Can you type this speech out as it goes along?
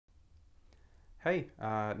Hey,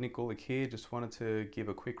 Nick Gulic here. Just wanted to give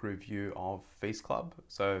a quick review of Feast Club.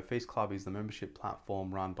 So Feast Club is the membership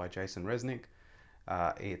platform run by Jason Resnick.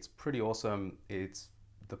 It's pretty awesome. It's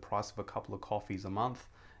the price of a couple of coffees a month,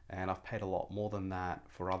 and I've paid a lot more than that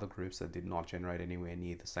for other groups that did not generate anywhere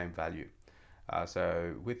near the same value.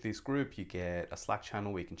 So with this group, you get a Slack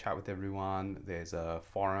channel where you can chat with everyone. There's a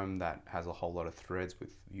forum that has a whole lot of threads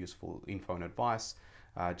with useful info and advice.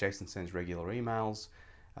 Jason sends regular emails.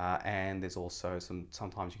 And there's also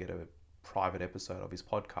sometimes you get a private episode of his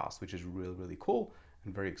podcast, which is really, really cool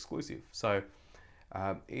and very exclusive. So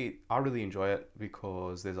I really enjoy it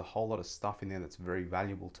because there's a whole lot of stuff in there that's very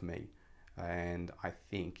valuable to me. And I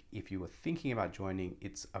think if you were thinking about joining,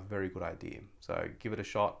 it's a very good idea. So give it a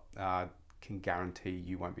shot. Can guarantee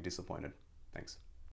you won't be disappointed. Thanks.